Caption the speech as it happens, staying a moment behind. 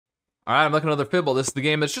All right, I'm looking at another Fibble. This is the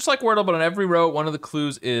game that's just like Wordle, but on every row, one of the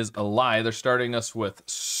clues is a lie. They're starting us with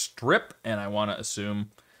strip, and I want to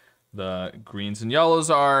assume the greens and yellows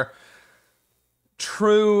are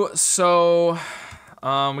true. So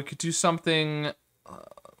we could do something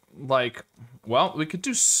like, well, we could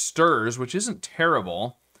do stirs, which isn't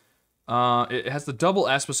terrible. It has the double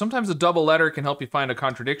S, but sometimes the double letter can help you find a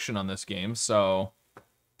contradiction on this game. So,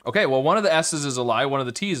 okay, well, one of the S's is a lie, one of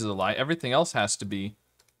the T's is a lie. Everything else has to be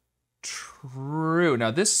true. Now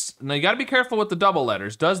you gotta be careful with the double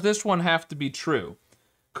letters. Does this one have to be true?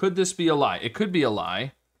 Could this be a lie? It could be a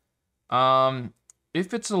lie.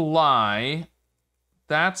 If it's a lie,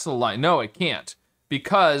 that's a lie. No, it can't.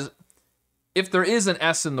 Because if there is an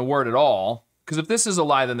S in the word at all, because if this is a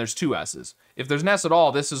lie, then there's two S's. If there's an S at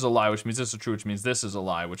all, this is a lie, which means this is true, which means this is a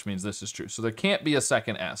lie, which means this is true. So there can't be a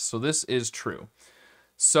second S. So this is true.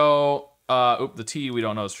 So, the T we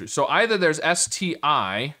don't know is true. So either there's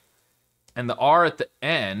STI and the R at the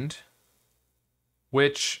end,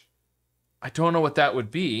 which I don't know what that would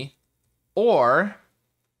be, or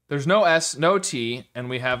there's no S, no T, and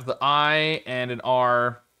we have the I and an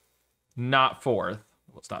R not fourth.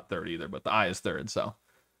 Well, it's not third either, but the I is third, so.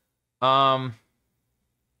 So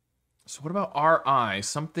what about RI?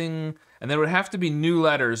 Something, and there would have to be new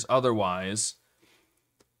letters otherwise.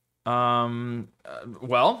 Well,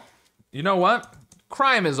 you know what?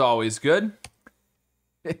 Crime is always good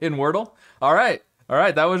in Wordle. All right,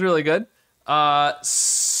 that was really good. Well,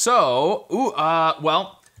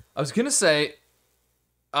 I was gonna say,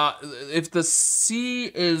 if the C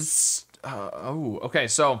is, okay,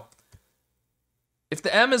 so if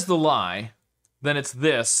the M is the lie, then it's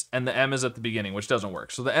this, and the M is at the beginning, which doesn't work.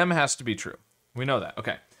 So the M has to be true. We know that,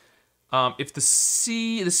 okay. If the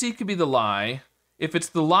C could be the lie. If it's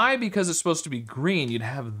the lie because it's supposed to be green, you'd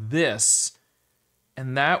have this,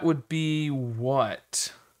 and that would be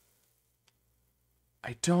what?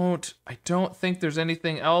 I don't think there's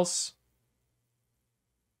anything else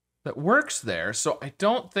that works there. So I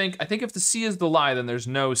think if the C is the lie, then there's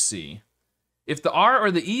no C. If the R or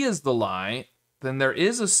the E is the lie, then there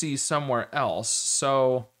is a C somewhere else.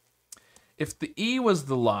 So if the E was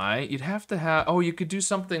the lie, you'd have to have, you could do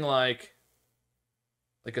something like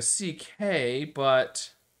a CK,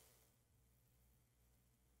 but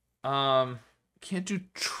can't do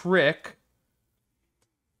trick.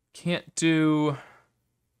 Can't do,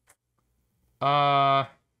 well,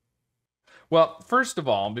 first of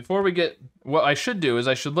all, before we get, what I should do is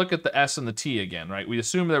I should look at the S and the T again, right? We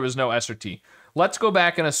assume there was no S or T. Let's go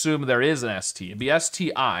back and assume there is an ST. It'd be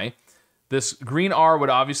STI. This green R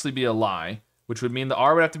would obviously be a lie, which would mean the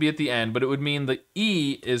R would have to be at the end, but it would mean the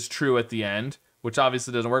E is true at the end, which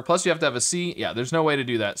obviously doesn't work. Plus you have to have a C. Yeah, there's no way to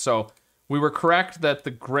do that. So we were correct that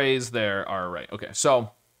the grays there are right. Okay,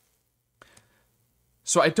 so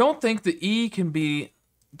I don't think the E can be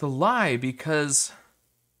the lie because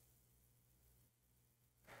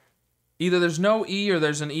either there's no E or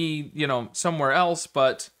there's an E, somewhere else,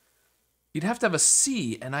 but you'd have to have a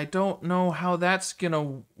C, and I don't know how that's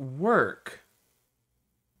gonna work.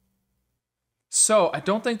 So I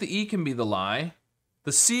don't think the E can be the lie.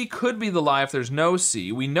 The C could be the lie if there's no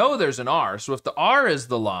C. We know there's an R, so if the R is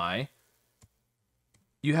the lie,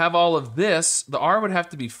 you have all of this. The R would have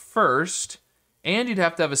to be first, and you'd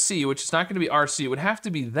have to have a C, which is not gonna be RC. It would have to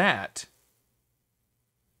be that.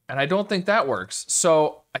 And I don't think that works.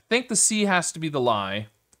 So I think the C has to be the lie.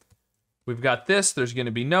 We've got this, there's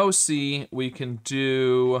gonna be no C. We can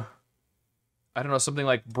do, I don't know, something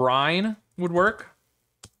like brine would work.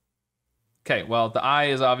 Okay, well, the I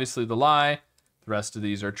is obviously the lie. The rest of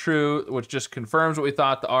these are true, which just confirms what we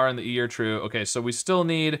thought. The R and the E are true. Okay, so we still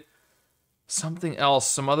need something else,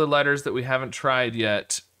 some other letters that we haven't tried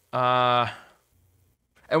yet. And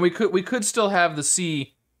we could still have the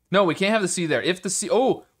C. No, we can't have the C there. If the C,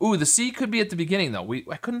 the C could be at the beginning though.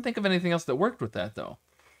 I couldn't think of anything else that worked with that though.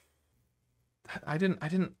 I didn't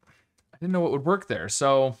know what would work there.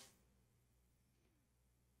 So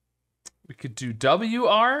we could do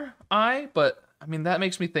WRI, but I mean, that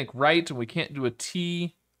makes me think right, and we can't do a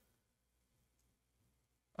T.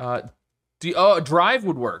 Drive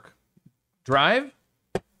would work. Drive?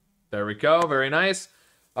 There we go, very nice.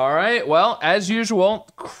 All right, well, as usual,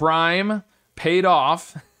 crime paid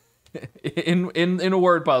off in a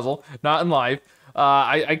word puzzle, not in life.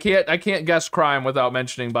 I can't guess crime without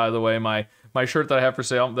mentioning, by the way, my shirt that I have for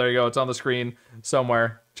sale. There you go, it's on the screen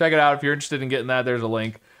somewhere. Check it out if you're interested in getting that, there's a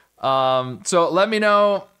link. So let me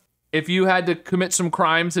know if you had to commit some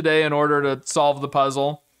crime today in order to solve the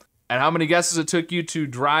puzzle, and how many guesses it took you to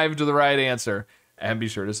drive to the right answer. And be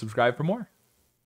sure to subscribe for more.